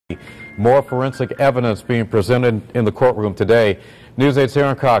More forensic evidence being presented in the courtroom today. News 8's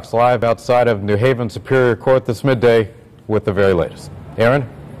Aaron Cox live outside of New Haven Superior Court this midday with the very latest. Aaron?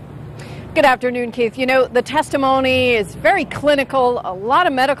 Good afternoon, Keith. You know, the testimony is very clinical, a lot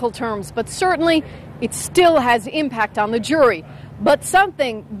of medical terms, but certainly it still has impact on the jury. But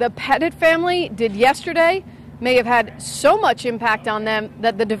something the Pettit family did yesterday may have had so much impact on them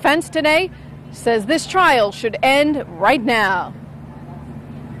that the defense today says this trial should end right now.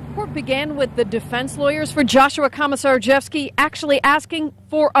 Court began with the defense lawyers for Joshua Komisarjevsky actually asking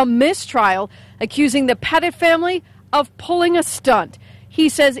for a mistrial, accusing the Pettit family of pulling a stunt. He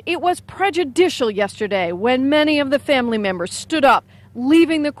says it was prejudicial yesterday when many of the family members stood up,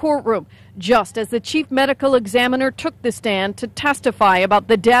 leaving the courtroom, just as the chief medical examiner took the stand to testify about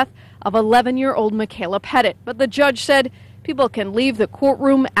the death of 11-year-old Michaela Pettit. But the judge said people can leave the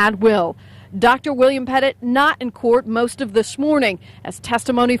courtroom at will. Dr. William Pettit not in court most of this morning as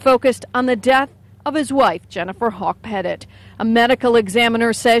testimony focused on the death of his wife, Jennifer Hawk Pettit. A medical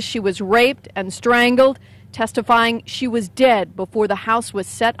examiner says she was raped and strangled, testifying she was dead before the house was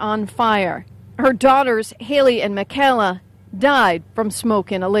set on fire. Her daughters, Haley and Michaela, died from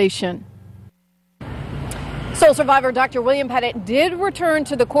smoke inhalation. Sole survivor Dr. William Pettit did return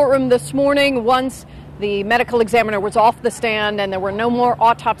to the courtroom this morning once the medical examiner was off the stand and there were no more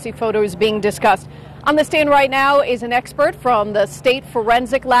autopsy photos being discussed. On the stand right now is an expert from the state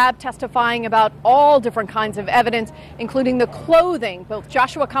forensic lab testifying about all different kinds of evidence, including the clothing both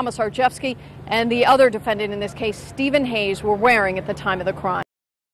Joshua Komisarjevsky and the other defendant in this case, Stephen Hayes, were wearing at the time of the crime.